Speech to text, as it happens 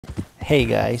Hey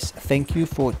guys, thank you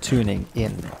for tuning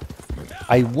in.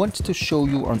 I want to show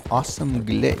you an awesome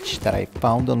glitch that I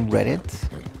found on Reddit,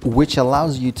 which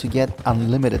allows you to get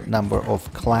unlimited number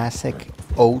of classic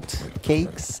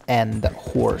Oatcakes and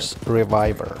Horse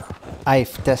Reviver.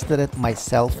 I've tested it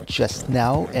myself just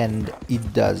now and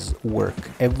it does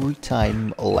work every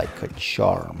time like a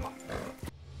charm.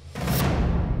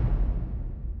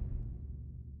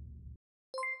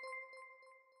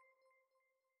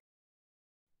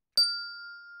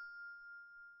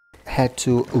 Head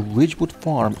to Ridgewood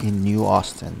Farm in New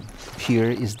Austin. Here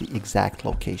is the exact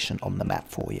location on the map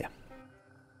for you.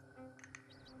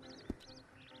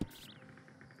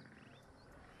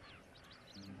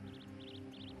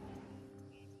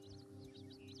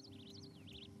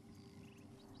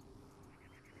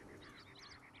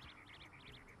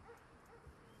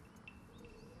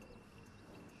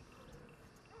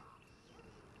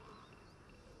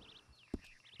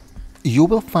 You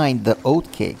will find the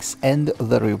Oatcakes and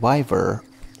the Reviver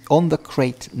on the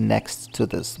crate next to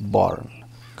this barn.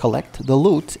 Collect the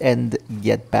loot and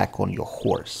get back on your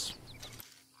horse.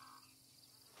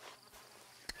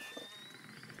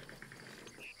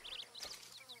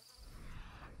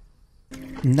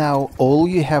 Now all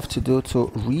you have to do to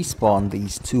respawn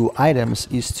these two items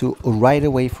is to ride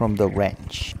away from the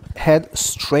ranch. Head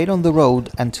straight on the road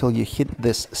until you hit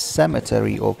this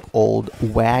cemetery of old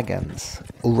wagons.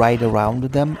 Ride around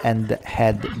them and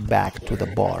head back to the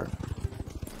barn.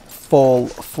 Fall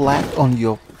flat on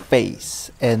your face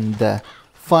and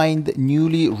find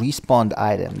newly respawned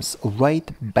items right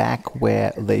back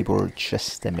where they were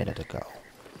just a minute ago.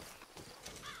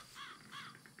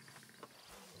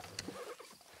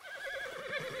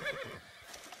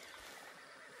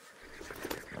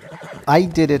 I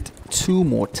did it 2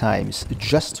 more times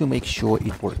just to make sure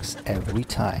it works every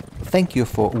time. Thank you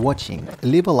for watching.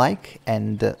 Leave a like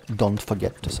and don't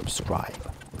forget to subscribe.